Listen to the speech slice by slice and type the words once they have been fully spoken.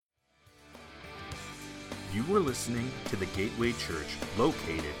You are listening to the Gateway Church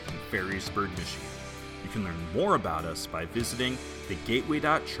located in Ferrysburg, Michigan. You can learn more about us by visiting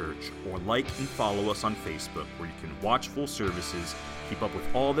thegateway.church or like and follow us on Facebook, where you can watch full services, keep up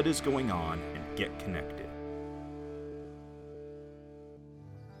with all that is going on, and get connected.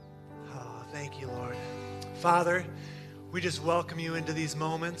 Oh, thank you, Lord. Father, we just welcome you into these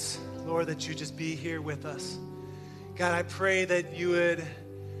moments. Lord, that you just be here with us. God, I pray that you would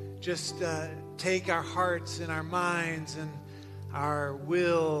just take our hearts and our minds and our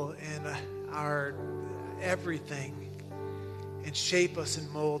will and our everything and shape us and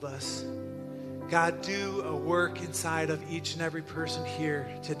mold us. God, do a work inside of each and every person here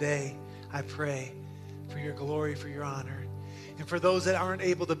today, I pray, for your glory, for your honor. And for those that aren't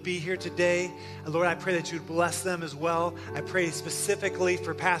able to be here today, Lord, I pray that you'd bless them as well. I pray specifically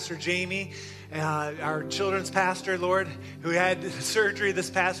for Pastor Jamie, our children's pastor, Lord, who had surgery this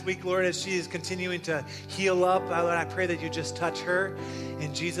past week, Lord, as she is continuing to heal up. Lord, I pray that you just touch her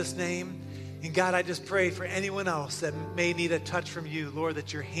in Jesus' name. And God, I just pray for anyone else that may need a touch from you, Lord,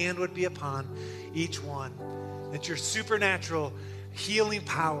 that your hand would be upon each one, that your supernatural healing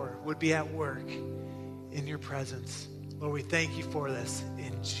power would be at work in your presence. Lord, we thank you for this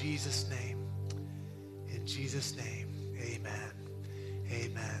in Jesus' name. In Jesus' name, amen.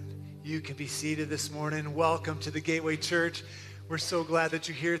 Amen. You can be seated this morning. Welcome to the Gateway Church. We're so glad that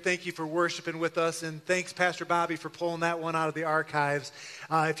you're here. Thank you for worshiping with us, and thanks, Pastor Bobby, for pulling that one out of the archives.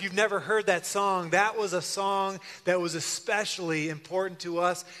 If you've never heard that song, that was a song that was especially important to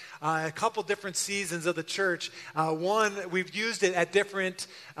us. A couple different seasons of the church. One, we've used it at different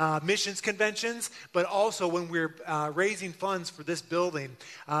missions conventions, but also when we're raising funds for this building.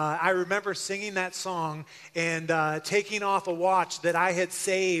 I remember singing that song and taking off a watch that I had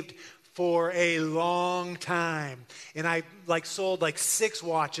saved for a long time, and I sold 6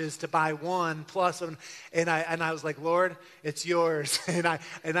 watches to buy one plus one, and I was like, Lord, it's yours, and I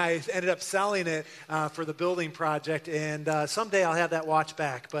ended up selling it for the building project, and someday I'll have that watch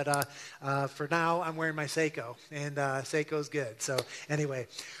back, but for now I'm wearing my Seiko, and Seiko's good. So anyway,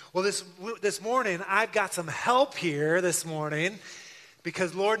 well, this morning I've got some help here this morning,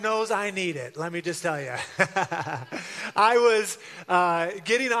 because Lord knows I need it. Let me just tell you. I was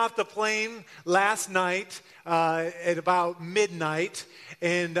getting off the plane last night at about midnight,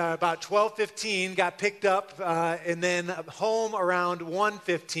 and about 12:15 got picked up, and then home around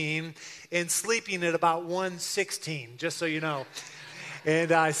 1:15, and sleeping at about 1:16, just so you know.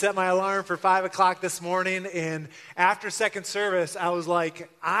 And I set my alarm for 5 o'clock this morning, and after second service, I was like,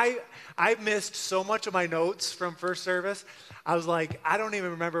 I missed so much of my notes from first service. I was like, I don't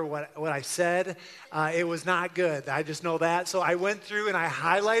even remember what I said. It was not good. I just know that. So I went through and I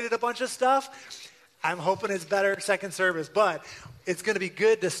highlighted a bunch of stuff. I'm hoping it's better second service, but it's going to be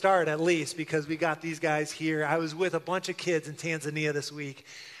good to start at least, because we got these guys here. I was with a bunch of kids in Tanzania this week,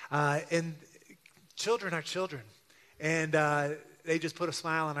 and children are children, and they just put a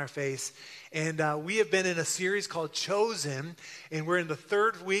smile on our face. And we have been in a series called Chosen, and we're in the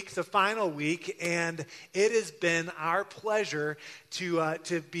third week, the final week, and it has been our pleasure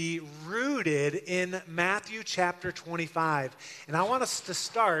to be rooted in Matthew chapter 25. And I want us to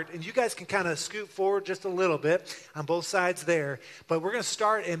start, and you guys can kind of scoot forward just a little bit on both sides there, but we're going to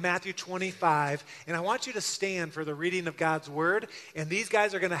start in Matthew 25, and I want you to stand for the reading of God's word, and these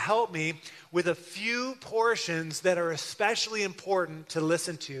guys are going to help me with a few portions that are especially important to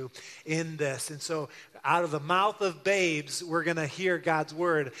listen to in this. And so out of the mouth of babes, we're going to hear God's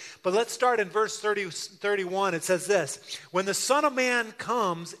word. But let's start in verse 31. It says this: when the Son of Man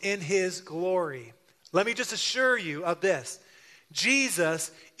comes in his glory. Let me just assure you of this.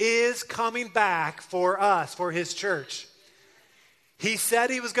 Jesus is coming back for us, for his church. He said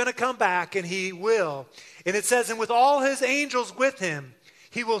he was going to come back, and he will. And it says, and with all his angels with him,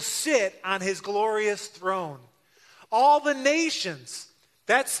 he will sit on his glorious throne. All the nations,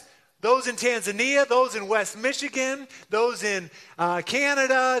 that's those in Tanzania, those in West Michigan, those in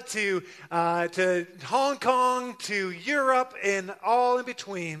Canada, to Hong Kong, to Europe, and all in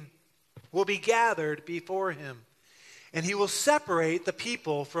between, will be gathered before him. And he will separate the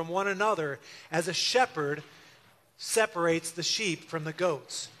people from one another as a shepherd separates the sheep from the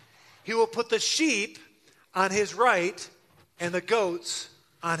goats. He will put the sheep on his right and the goats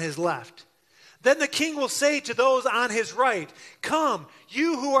on his left. Then the king will say to those on his right, come,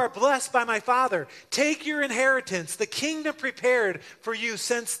 you who are blessed by my Father, take your inheritance, the kingdom prepared for you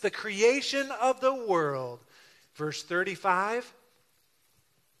since the creation of the world. Verse 35.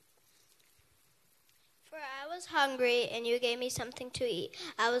 For I was hungry, and you gave me something to eat.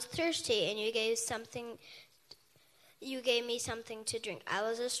 I was thirsty, and you gave me something to drink. I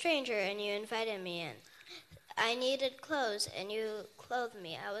was a stranger, and you invited me in. I needed clothes, and you clothed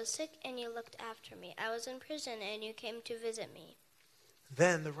me. I was sick, and you looked after me. I was in prison, and you came to visit me.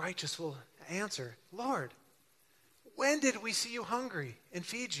 Then the righteous will answer, Lord, when did we see you hungry and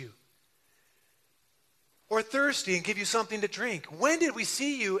feed you? Or thirsty and give you something to drink? When did we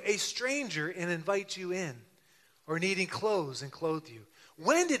see you a stranger and invite you in? Or needing clothes and clothe you?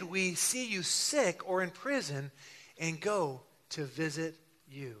 When did we see you sick or in prison and go to visit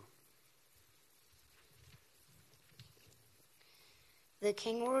you? The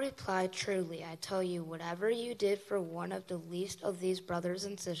king will reply, truly, I tell you, whatever you did for one of the least of these brothers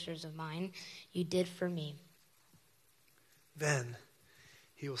and sisters of mine, you did for me. Then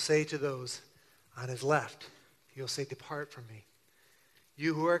he will say to those on his left, he will say, depart from me,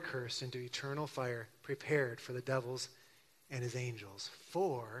 you who are cursed, into eternal fire, prepared for the devils and his angels.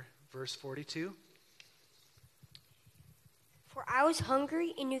 For, verse 42. For I was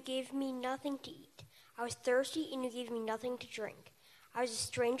hungry, and you gave me nothing to eat. I was thirsty, and you gave me nothing to drink. I was a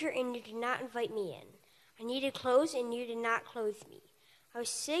stranger, and you did not invite me in. I needed clothes, and you did not clothe me. I was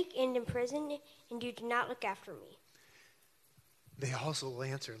sick and in prison, and you did not look after me. They also will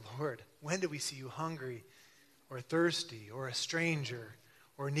answer, Lord, when did we see you hungry or thirsty or a stranger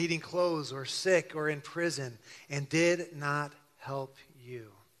or needing clothes or sick or in prison and did not help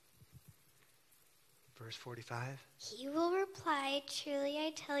you? Verse 45. He will reply, truly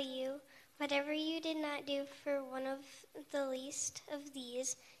I tell you, whatever you did not do for one of the least of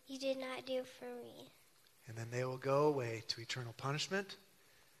these, you did not do for me. And then they will go away to eternal punishment,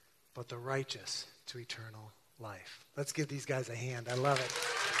 but the righteous to eternal life. Let's give these guys a hand. I love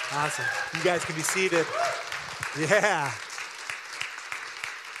it. Awesome. You guys can be seated. Yeah.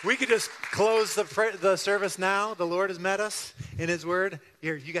 We could just close the service now. The Lord has met us in his word.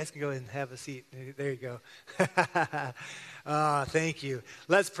 Here, you guys can go and have a seat. There you go. Thank you.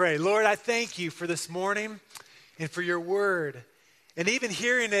 Let's pray. Lord, I thank you for this morning and for your word. And even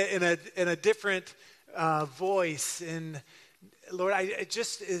hearing it in a different voice. And Lord, it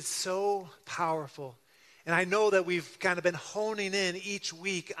just is so powerful. And I know that we've kind of been honing in each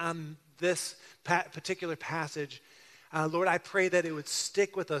week on this particular passage. Lord, I pray that it would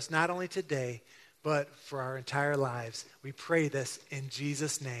stick with us not only today, but for our entire lives. We pray this in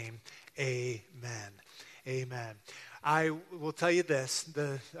Jesus' name. Amen. Amen. I will tell you this,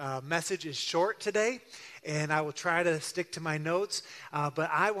 the message is short today, and I will try to stick to my notes,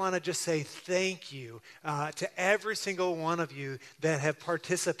 but I want to just say thank you to every single one of you that have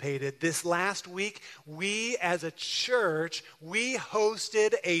participated. This last week, we as a church, we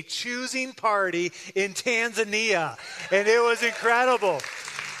hosted a choosing party in Tanzania, and it was incredible.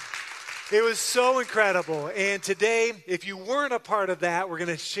 It was so incredible. And today, if you weren't a part of that, we're going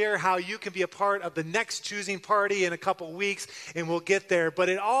to share how you can be a part of the next choosing party in a couple weeks, and we'll get there. But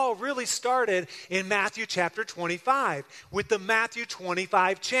it all really started in Matthew chapter 25 with the Matthew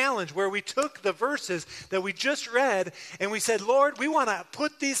 25 challenge, where we took the verses that we just read and we said, Lord, we want to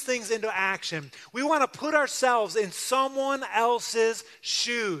put these things into action. We want to put ourselves in someone else's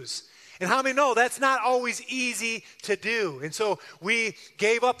shoes. And how many know that's not always easy to do? And so we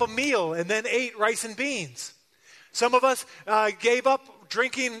gave up a meal and then ate rice and beans. Some of us gave up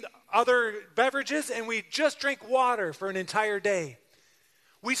drinking other beverages and we just drank water for an entire day.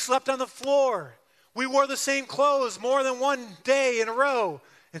 We slept on the floor. We wore the same clothes more than one day in a row.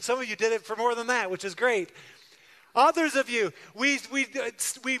 And some of you did it for more than that, which is great. Others of you, we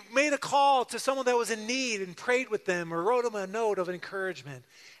made a call to someone that was in need and prayed with them or wrote them a note of encouragement.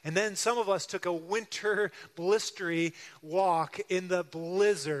 And then some of us took a winter blistery walk in the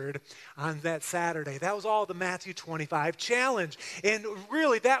blizzard on that Saturday. That was all the Matthew 25 challenge. And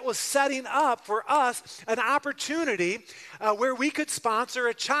really, that was setting up for us an opportunity where we could sponsor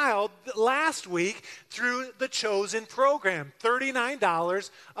a child last week through the Chosen program, $39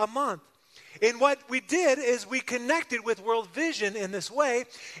 a month. And what we did is we connected with World Vision in this way,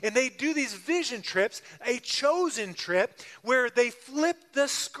 and they do these vision trips, a chosen trip, where they flip the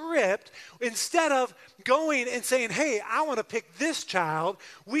script. Instead of going and saying, hey, I want to pick this child,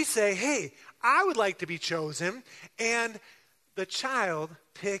 we say, hey, I would like to be chosen, and the child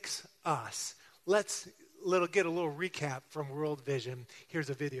picks us. Let's get a little recap from World Vision. Here's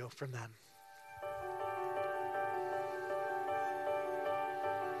a video from them.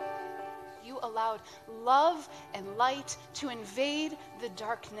 Allowed love and light to invade the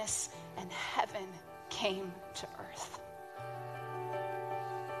darkness, and heaven came to earth.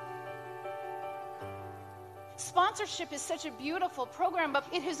 Sponsorship is such a beautiful program, but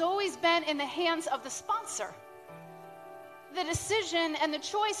it has always been in the hands of the sponsor. The decision and the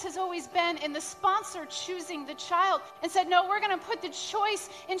choice has always been in the sponsor choosing the child and said, no, we're going to put the choice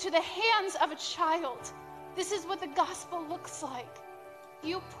into the hands of a child. This is what the gospel looks like.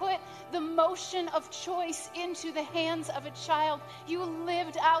 You put the motion of choice into the hands of a child. You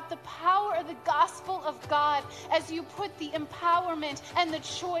lived out the power of the gospel of God as you put the empowerment and the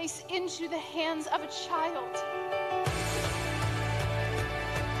choice into the hands of a child.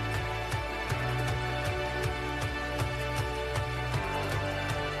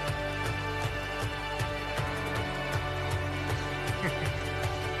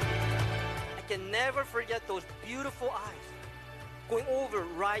 I can never forget those beautiful eyes going over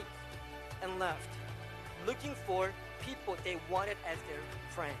right and left, looking for people they wanted as their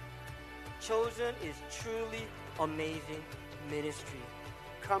friend. Chosen is truly amazing ministry.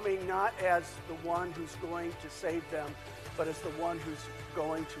 Coming not as the one who's going to save them, but as the one who's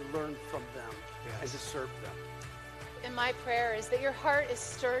going to learn from them and to serve them. And my prayer is that your heart is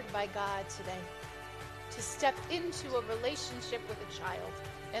stirred by God today to step into a relationship with a child,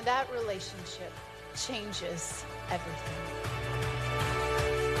 and that relationship changes everything.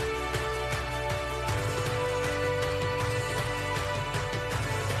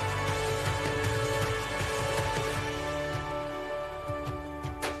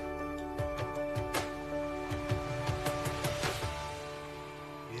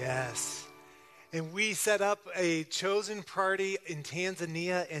 Yes. And we set up a chosen party in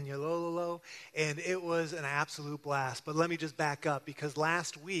Tanzania and Nyololo, and it was an absolute blast. But let me just back up, because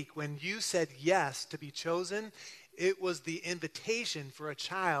last week when you said yes to be chosen, it was the invitation for a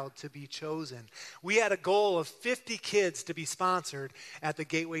child to be chosen. We had a goal of 50 kids to be sponsored at the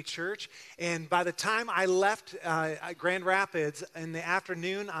Gateway Church. And by the time I left Grand Rapids in the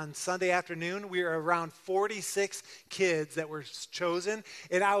afternoon, on Sunday afternoon, we were around 46 kids that were chosen.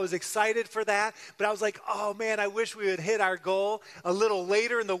 And I was excited for that. But I was like, oh man, I wish we would hit our goal. A little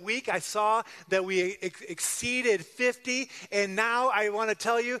later in the week, I saw that we exceeded 50. And now I want to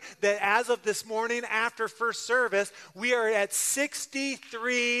tell you that as of this morning, after first service, we are at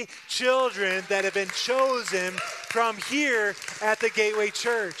 63 children that have been chosen from here at the Gateway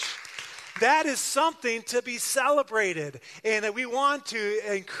Church. That is something to be celebrated. And we want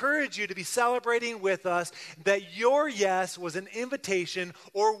to encourage you to be celebrating with us that your yes was an invitation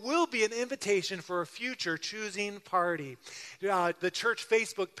or will be an invitation for a future choosing party. The church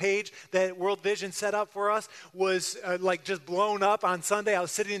Facebook page that World Vision set up for us was like just blown up on Sunday. I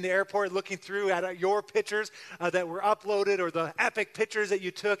was sitting in the airport looking through at your pictures that were uploaded, or the epic pictures that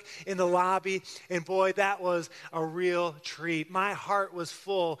you took in the lobby. And boy, that was a real treat. My heart was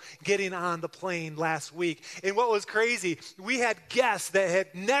full getting on the plane last week. And what was crazy, we had guests that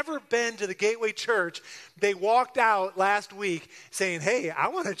had never been to the Gateway Church. They walked out last week saying, "Hey, I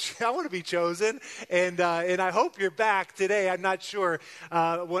want to be chosen, and I hope you're back today." I'm not sure.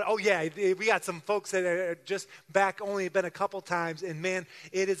 We got some folks that are just back, only been a couple times, and man,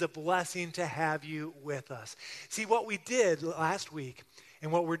 it is a blessing to have you with us. See, what we did last week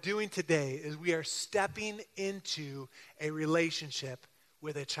and what we're doing today is we are stepping into a relationship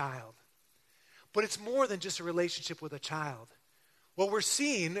with a child. But it's more than just a relationship with a child. What we're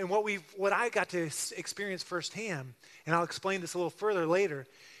seeing and what I got to experience firsthand, and I'll explain this a little further later,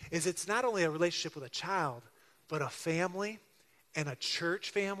 is it's not only a relationship with a child, but a family and a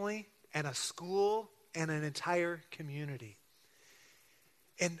church family and a school and an entire community.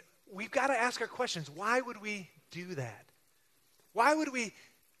 And we've got to ask our questions. Why would we do that? Why would we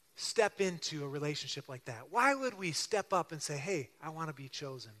step into a relationship like that? Why would we step up and say, "Hey, I want to be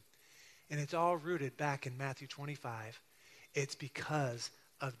chosen"? And it's all rooted back in Matthew 25. It's because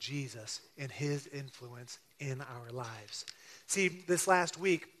of Jesus and his influence in our lives. See, this last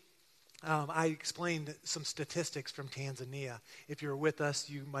week, I explained some statistics from Tanzania. If you're with us,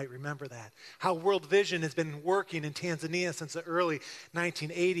 you might remember that. How World Vision has been working in Tanzania since the early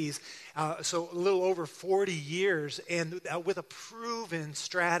 1980s, so a little over 40 years, and with a proven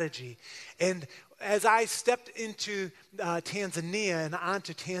strategy. And as I stepped into Tanzania and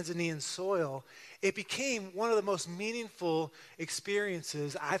onto Tanzanian soil, it became one of the most meaningful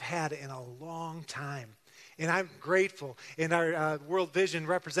experiences I've had in a long time. And I'm grateful. And our World Vision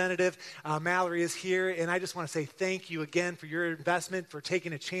representative, Mallory, is here. And I just want to say thank you again for your investment, for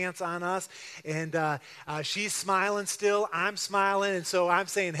taking a chance on us. And she's smiling still. I'm smiling. And so I'm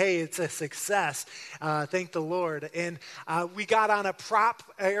saying, hey, it's a success. Thank the Lord. And we got on a prop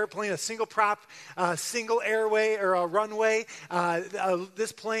airplane, a single prop, single airway or a runway.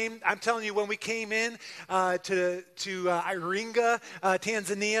 This plane, I'm telling you, when we came in to Iringa,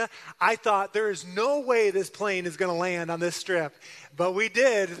 Tanzania, I thought there is no way this plane is going to land on this strip. But we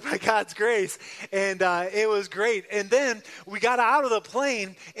did, by God's grace, and it was great. And then we got out of the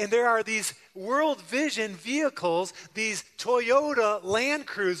plane, and there are these World Vision vehicles, these Toyota Land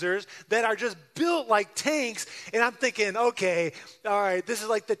Cruisers that are just built like tanks. And I'm thinking, okay, all right, this is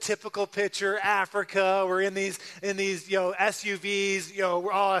like the typical picture, Africa. We're in these SUVs.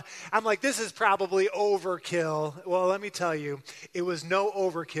 I'm like, this is probably overkill. Well, let me tell you, it was no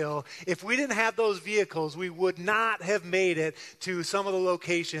overkill. If we didn't have those vehicles, we would not have made it to some of the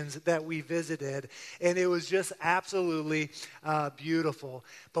locations that we visited. And it was just absolutely beautiful.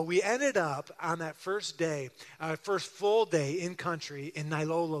 But we ended up on that first day, first full day in country in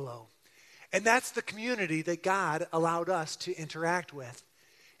Nailololo. And that's the community that God allowed us to interact with.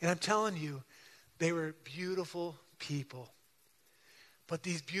 And I'm telling you, they were beautiful people. But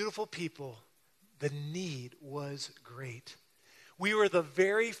these beautiful people, the need was great. We were the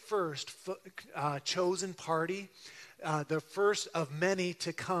very first chosen party, the first of many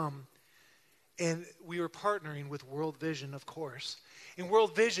to come. And we were partnering with World Vision, of course. In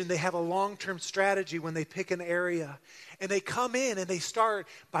World Vision, they have a long-term strategy when they pick an area. And they come in and they start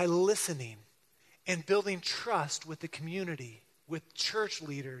by listening and building trust with the community, with church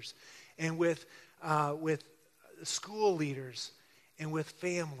leaders, and with school leaders, and with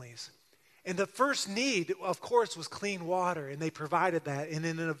families. And the first need, of course, was clean water, and they provided that. And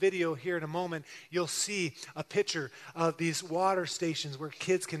in a video here in a moment, you'll see a picture of these water stations where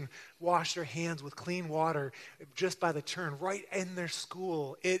kids can wash their hands with clean water just by the turn, right in their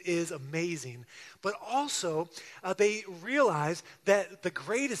school. It is amazing. But also, they realized that the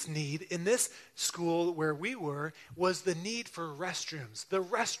greatest need in this school where we were was the need for restrooms. The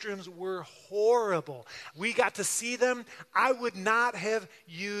restrooms were horrible. We got to see them. I would not have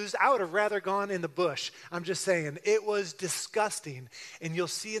I would have rather gone in the bush. I'm just saying, it was disgusting. And you'll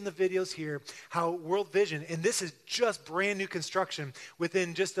see in the videos here how World Vision, and this is just brand new construction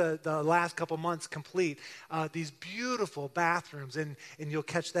within just the last couple months complete, these beautiful bathrooms, and you'll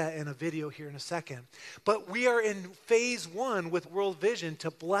catch that in a video here in a second. But we are in phase 1 with World Vision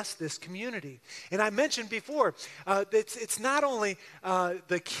to bless this community. And I mentioned before, it's not only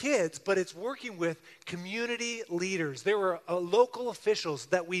the kids, but it's working with community leaders. There were local officials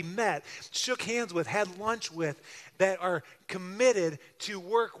that we met, shook hands with, had lunch with, that are committed to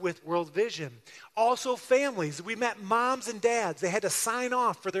work with World Vision. Also families. We met moms and dads. They had to sign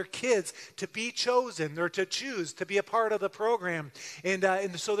off for their kids to be chosen or to choose to be a part of the program. And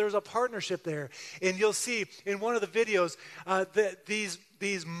so there's a partnership there. And you'll see in one of the videos that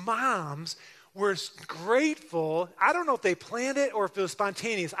these moms were grateful. I don't know if they planned it or if it was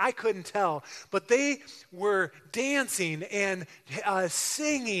spontaneous. I couldn't tell. But they were dancing and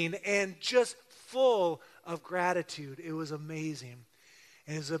singing and just full of gratitude. It was amazing.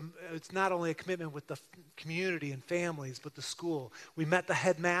 And it's not only a commitment with the community and families, but the school. We met the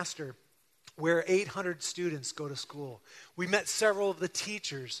headmaster, where 800 students go to school. We met several of the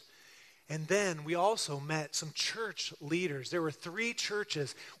teachers. And then we also met some church leaders. There were 3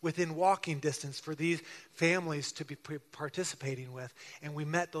 churches within walking distance for these families to be participating with. And we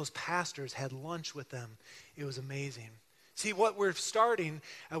met those pastors, had lunch with them. It was amazing. See, what we're starting,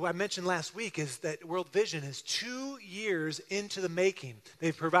 what I mentioned last week, is that World Vision is 2 years into the making.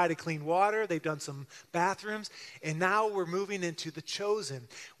 They've provided clean water, they've done some bathrooms, and now we're moving into the Chosen,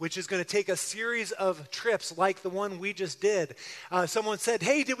 which is going to take a series of trips like the one we just did. Someone said,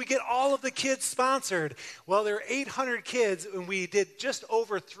 hey, did we get all of the kids sponsored? Well, there are 800 kids, and we did just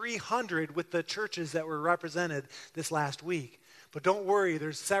over 300 with the churches that were represented this last week. But don't worry,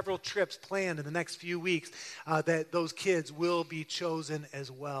 there's several trips planned in the next few weeks that those kids will be chosen as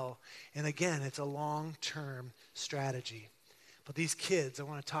well. And again, it's a long-term strategy. But these kids, I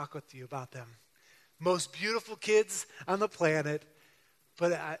want to talk with you about them. Most beautiful kids on the planet,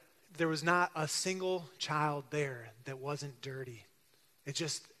 but there was not a single child there that wasn't dirty.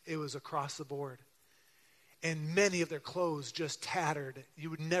 It was across the board. And many of their clothes just tattered. You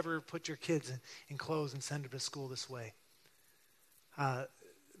would never put your kids in clothes and send them to school this way.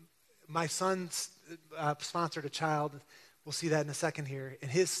 My son sponsored a child. We'll see that in a second here.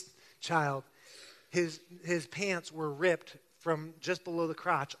 And his child, his pants were ripped from just below the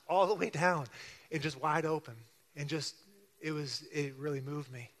crotch all the way down and just wide open. And it really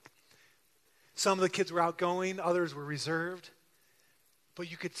moved me. Some of the kids were outgoing, others were reserved. But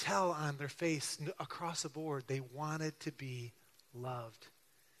you could tell on their face across the board, they wanted to be loved.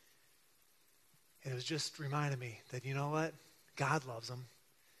 And it was just reminding me that, you know what? God loves them.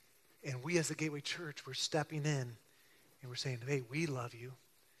 And we as the Gateway Church, we're stepping in and we're saying, hey, we love you.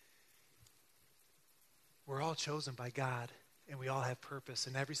 We're all chosen by God, and we all have purpose.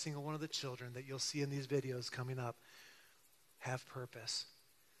 And every single one of the children that you'll see in these videos coming up have purpose.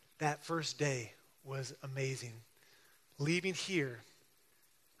 That first day was amazing. Leaving here,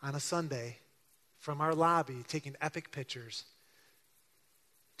 on a Sunday from our lobby taking epic pictures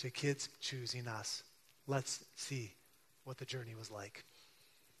to kids choosing us. Let's see what the journey was like.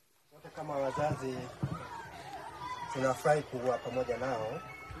 Kama wazazi tunafurahi kuwa pamoja nao.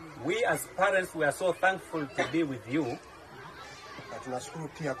 We as parents, we are so thankful to be with you. Na tunashukuru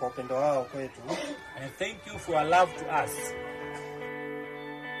pia kwa upendo wao kwetu. And thank you for your love to us.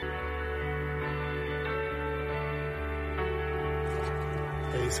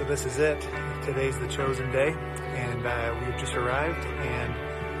 Okay, so this is it. Today's the chosen day, and we've just arrived, and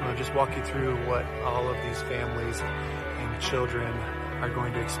I'll just walk you through what all of these families and children are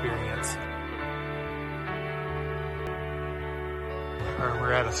going to experience.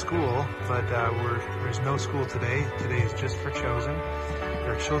 We're at a school, but there's no school today. Today is just for chosen.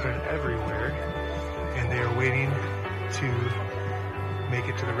 There are children everywhere, and they are waiting to make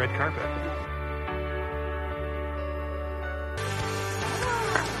it to the red carpet.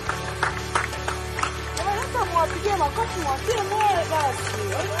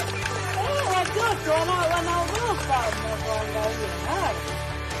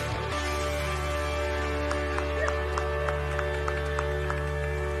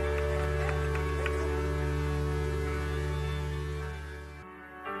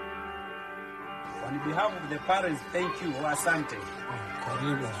 On behalf of the parents, thank you, asante.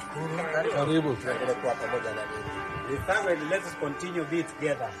 Karibu. Tuendelee kuwa pamoja na ninyi. We thank you, and let us continue be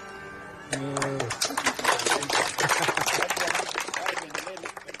together.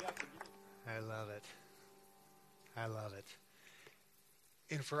 I love it. I love it.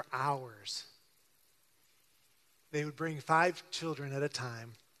 And for hours, they would bring 5 children at a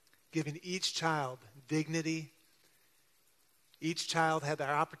time, giving each child dignity. Each child had their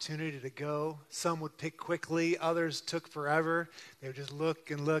opportunity to go. Some would pick quickly. Others took forever. They would just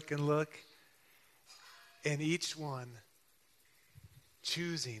look and look and look. And each one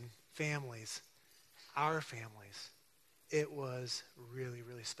choosing families, our families. It was really,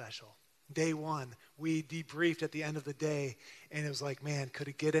 really special. Day 1, we debriefed at the end of the day, and it was like, man, could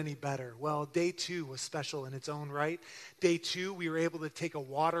it get any better? Well, day 2 was special in its own right. Day 2, we were able to take a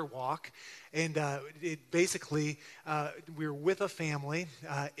water walk, and it basically, we were with a family,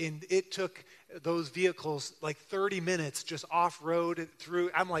 and it took those vehicles like 30 minutes just off-road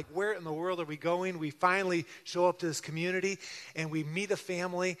through. I'm like, where in the world are we going? We finally show up to this community, and we meet a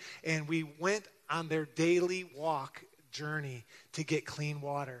family, and we went on their daily walk journey to get clean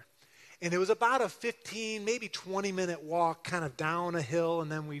water. And it was about a 15, maybe 20-minute walk kind of down a hill,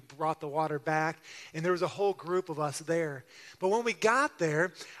 and then we brought the water back, and there was a whole group of us there. But when we got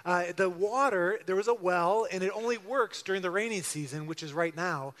there, the water, there was a well, and it only works during the rainy season, which is right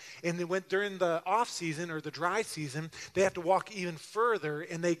now. And it went during the off season or the dry season, they have to walk even further,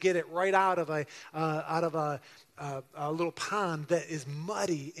 and they get it right out of a little pond that is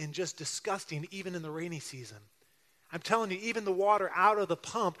muddy and just disgusting, even in the rainy season. I'm telling you, even the water out of the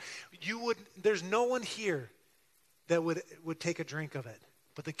pump, there's no one here that would take a drink of it.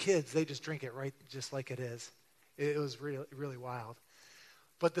 But the kids, they just drink it right just like it is. It was really, really wild.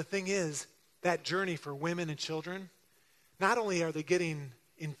 But the thing is, that journey for women and children, not only are they getting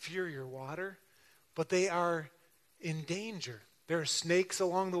inferior water, but they are in danger. There are snakes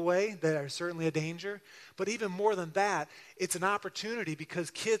along the way that are certainly a danger. But even more than that, it's an opportunity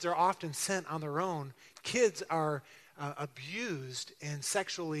because kids are often sent on their own. Kids are abused and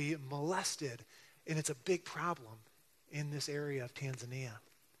sexually molested, and it's a big problem in this area of Tanzania.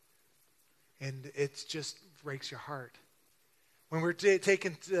 And it just breaks your heart. When we're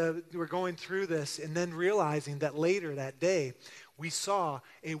going through this and then realizing that later that day, we saw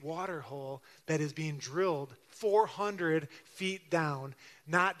a water hole that is being drilled 400 feet down,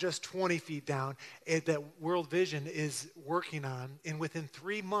 not just 20 feet down, that World Vision is working on. And within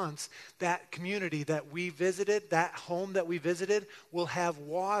 3 months, that community that we visited, that home that we visited, will have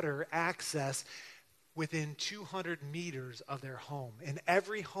water access within 200 meters of their home. In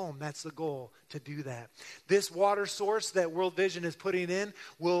every home, that's the goal, to do that. This water source that World Vision is putting in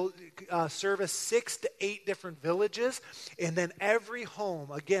will service 6 to 8 different villages. And then every home,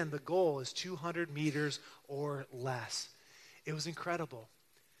 again, the goal is 200 meters or less. It was incredible.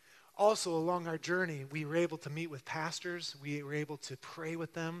 Also, along our journey, we were able to meet with pastors. We were able to pray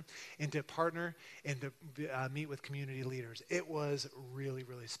with them and to partner and to meet with community leaders. It was really,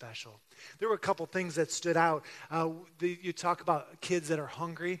 really special. There were a couple things that stood out. You talk about kids that are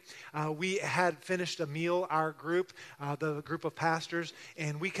hungry. We had finished a meal, our group, the group of pastors,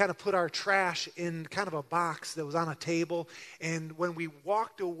 and we kind of put our trash in kind of a box that was on a table. And when we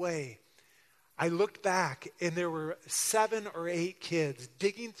walked away, I looked back, and there were 7 or 8 kids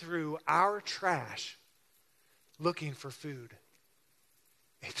digging through our trash looking for food.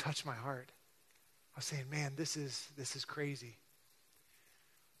 it touched my heart. I was saying, man, this is crazy.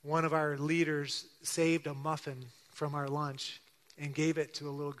 One of our leaders saved a muffin from our lunch and gave it to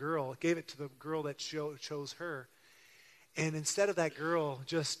a little girl, gave it to the girl that chose her. And instead of that girl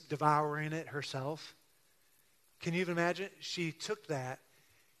just devouring it herself, can you even imagine? She took that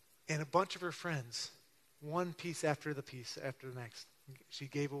and a bunch of her friends, one piece after the next, she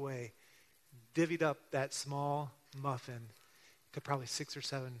gave away, divvied up that small muffin to probably 6 or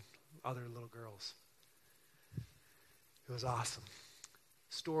 7 other little girls. It was awesome.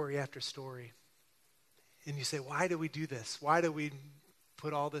 Story after story. And you say, why do we do this? Why do we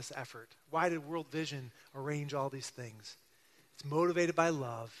put all this effort? Why did World Vision arrange all these things? It's motivated by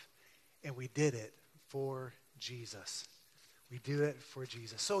love, and we did it for Jesus. We do it for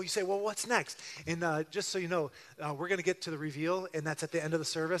Jesus. So you say, well, what's next? And just so you know, we're going to get to the reveal, and that's at the end of the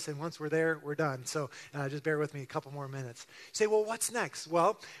service. And once we're there, we're done. So just bear with me a couple more minutes. You say, well, what's next?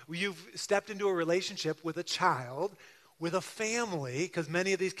 Well, you've stepped into a relationship with a child, with a family, because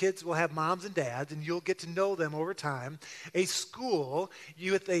many of these kids will have moms and dads, and you'll get to know them over time, a school,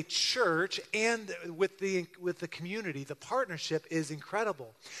 you with a church, and with the community. The partnership is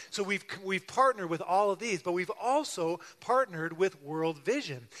incredible. So we've partnered with all of these, but we've also partnered with World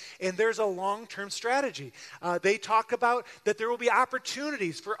Vision, and there's a long-term strategy. They talk about that there will be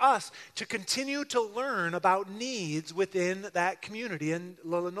opportunities for us to continue to learn about needs within that community in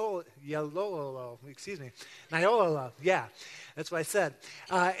Niololo, yeah, that's what I said.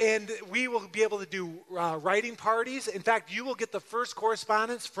 And we will be able to do writing parties. In fact, you will get the first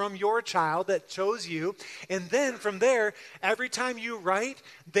correspondence from your child that chose you. And then from there, every time you write,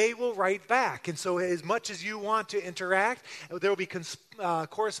 they will write back. And so as much as you want to interact, there will be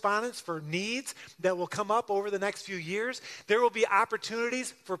correspondence for needs that will come up over the next few years. There will be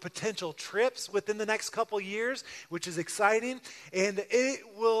opportunities for potential trips within the next couple years, which is exciting. And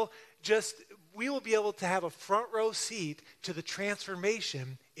we will be able to have a front row seat to the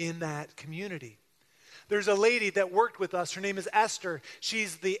transformation in that community. There's a lady that worked with us. Her name is Esther.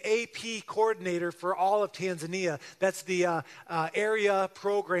 She's the AP coordinator for all of Tanzania. That's the area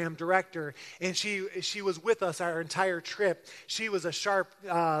program director. And she was with us our entire trip. She was a sharp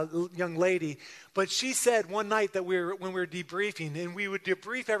young lady. But she said one night that when we were debriefing, and we would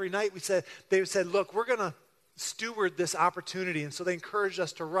debrief every night, they said, look, we're going to steward this opportunity. And so they encouraged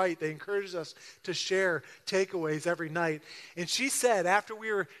us to write. They encouraged us to share takeaways every night. And she said, after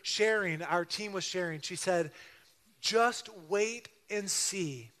we were sharing, our team was sharing, she said, just wait and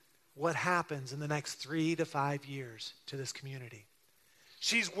see what happens in the next 3 to 5 years to this community.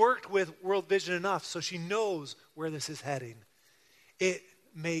 She's worked with World Vision enough so she knows where this is heading. It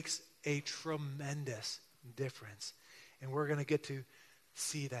makes a tremendous difference. And we're going to get to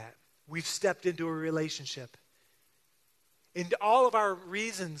see that. We've stepped into a relationship. And all of our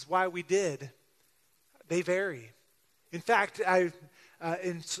reasons why we did, they vary. In fact,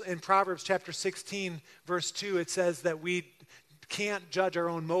 in Proverbs chapter 16, verse 2, it says that we can't judge our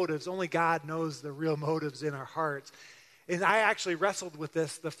own motives. Only God knows the real motives in our hearts. And I actually wrestled with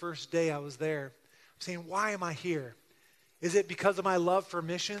this the first day I was there. I'm saying, why am I here? Is it because of my love for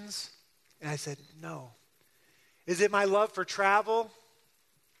missions? And I said, no. Is it my love for travel?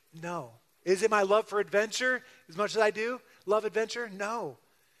 No. Is it my love for adventure as much as I do? Love adventure? No.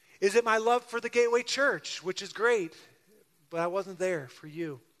 Is it my love for the Gateway Church, which is great, but I wasn't there for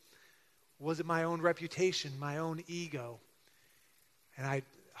you? Was it my own reputation, my own ego? And I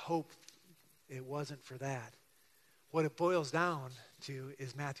hope it wasn't for that. What it boils down to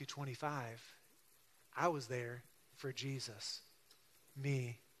is Matthew 25. I was there for Jesus,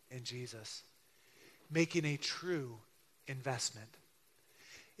 me and Jesus, making a true investment.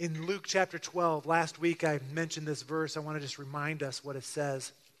 In Luke chapter 12, last week I mentioned this verse. I want to just remind us what it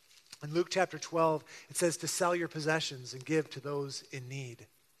says. In Luke chapter 12, it says to sell your possessions and give to those in need.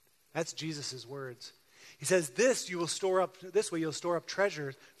 That's Jesus' words. He says, this way you'll store up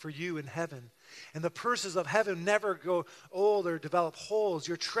treasures for you in heaven. And the purses of heaven never go old or develop holes.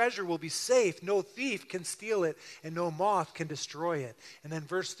 Your treasure will be safe. No thief can steal it, and no moth can destroy it. And then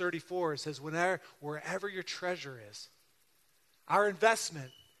verse 34, it says, wherever your treasure is, our investment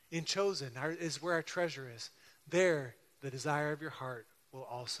in Chosen is where our treasure is. There, the desire of your heart will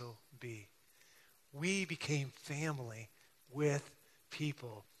also be. We became family with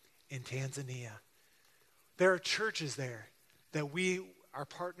people in Tanzania. There are churches there that we are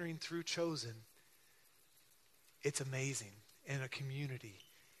partnering through Chosen. It's amazing, in a community,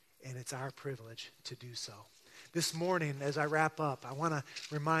 and it's our privilege to do so. This morning, as I wrap up, I want to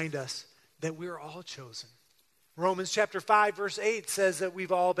remind us that we're all chosen. Romans chapter 5, verse 8 says that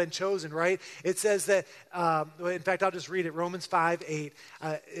we've all been chosen, right? It says that, in fact, I'll just read it. Romans 5, 8.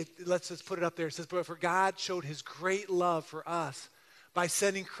 Let's just put it up there. It says, "But for God showed his great love for us by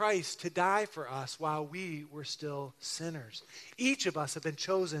sending Christ to die for us while we were still sinners." Each of us have been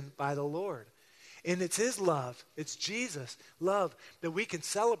chosen by the Lord. And it's his love, it's Jesus' love that we can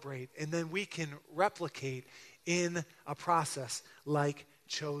celebrate and then we can replicate in a process like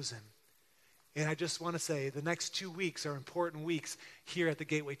chosen. And I just want to say the next 2 weeks are important weeks here at the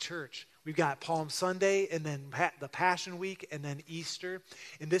Gateway Church. We've got Palm Sunday and then the Passion Week and then Easter.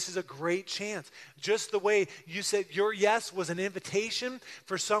 And this is a great chance. Just the way you said your yes was an invitation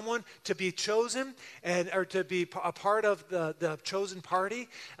for someone to be chosen or to be a part of the chosen party,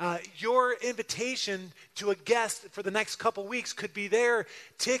 your invitation to a guest for the next couple weeks could be their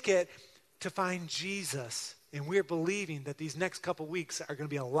ticket to find Jesus. And we're believing that these next couple weeks are going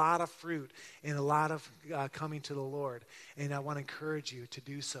to be a lot of fruit and a lot of coming to the Lord. And I want to encourage you to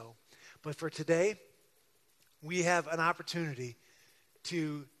do so. But for today, we have an opportunity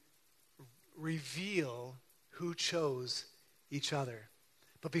to reveal who chose each other.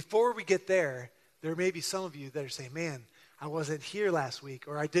 But before we get there may be some of you that are saying, "Man, I wasn't here last week,"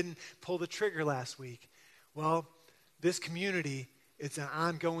 or "I didn't pull the trigger last week." Well, this community, it's an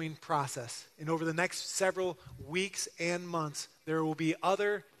ongoing process. And over the next several weeks and months, there will be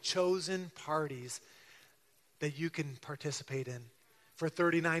other chosen parties that you can participate in for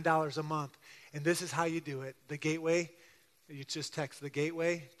 $39 a month. And this is how you do it. The Gateway, you just text the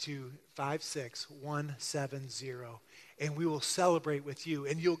Gateway to 56170. And we will celebrate with you.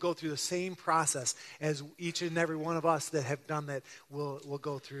 And you'll go through the same process as each and every one of us that have done that will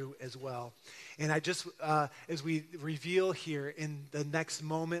go through as well. And I just, as we reveal here in the next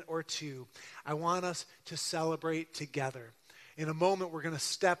moment or two, I want us to celebrate together. In a moment, we're going to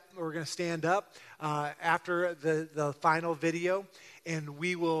stand up after the final video, and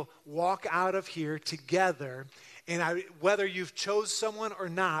we will walk out of here together. And whether you've chose someone or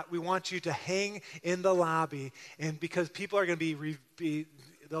not, we want you to hang in the lobby. And because people are going to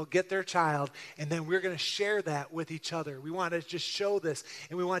they'll get their child, and then we're going to share that with each other. We want to just show this,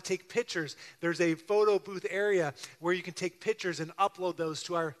 and we want to take pictures. There's a photo booth area where you can take pictures and upload those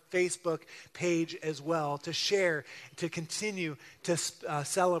to our Facebook page as well to share, to continue to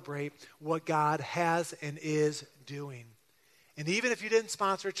celebrate what God has and is doing. And even if you didn't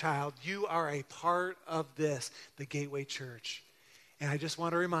sponsor a child, you are a part of this, the Gateway Church. And I just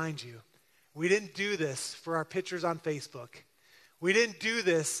want to remind you, we didn't do this for our pictures on Facebook. We didn't do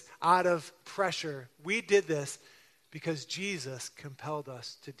this out of pressure. We did this because Jesus compelled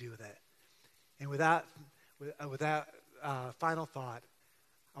us to do that. And with that final thought,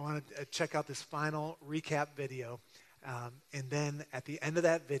 I want to check out this final recap video. And then at the end of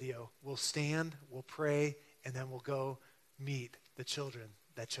that video, we'll stand, we'll pray, and then we'll go meet the children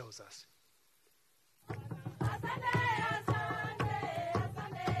that chose us.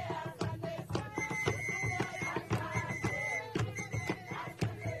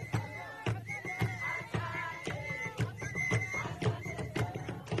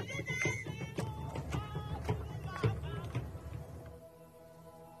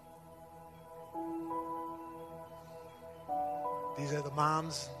 These are the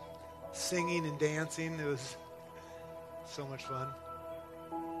moms singing and dancing. It was so much fun.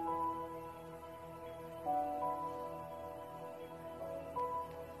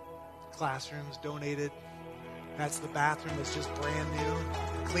 Classrooms donated. That's the bathroom that's just brand new.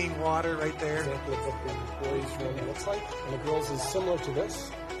 Clean water right there. Example of what the boys' room looks like. And the girls' is similar to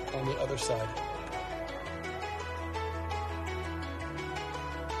this on the other side.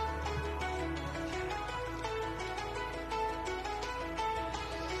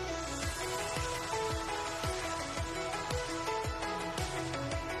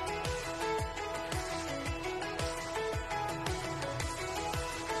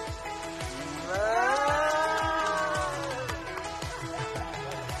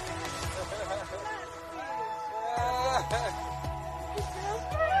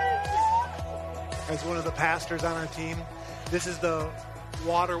 As one of the pastors on our team, this is the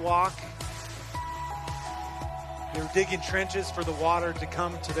water walk. They were digging trenches for the water to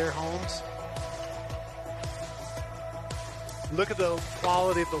come to their homes. Look at the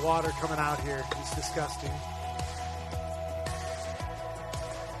quality of the water coming out here. It's disgusting.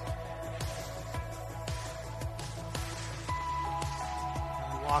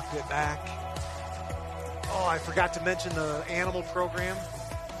 We walked it back. Oh, I forgot to mention the animal program.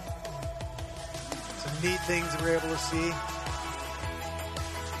 Some neat things that we're able to see.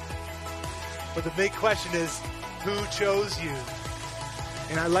 But the big question is, who chose you?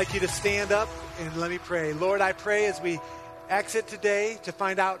 And I'd like you to stand up And let me pray. Lord, I pray as we exit today to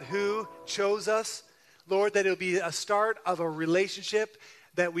find out who chose us, Lord, that it'll be a start of a relationship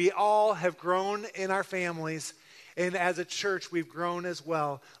that we all have grown in our families. And as a church, we've grown as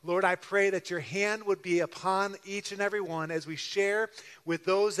well. Lord, I pray that your hand would be upon each and every one as we share with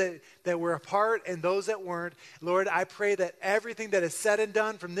those that were a part and those that weren't. Lord, I pray that everything that is said and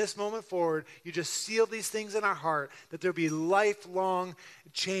done from this moment forward, you just seal these things in our heart, that there be lifelong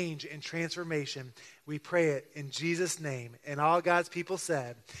change and transformation. We pray it in Jesus' name. And all God's people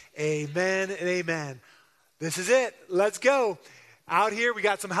said, amen and amen. This is it. Let's go. Out here, we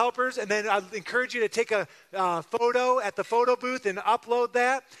got some helpers, and then I'd encourage you to take a photo at the photo booth and upload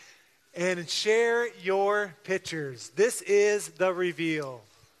that and share your pictures. This is The Reveal.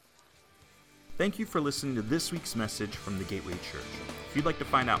 Thank you for listening to this week's message from the Gateway Church. If you'd like to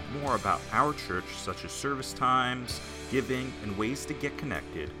find out more about our church, such as service times, giving, and ways to get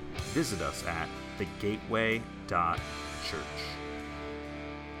connected, visit us at thegateway.church.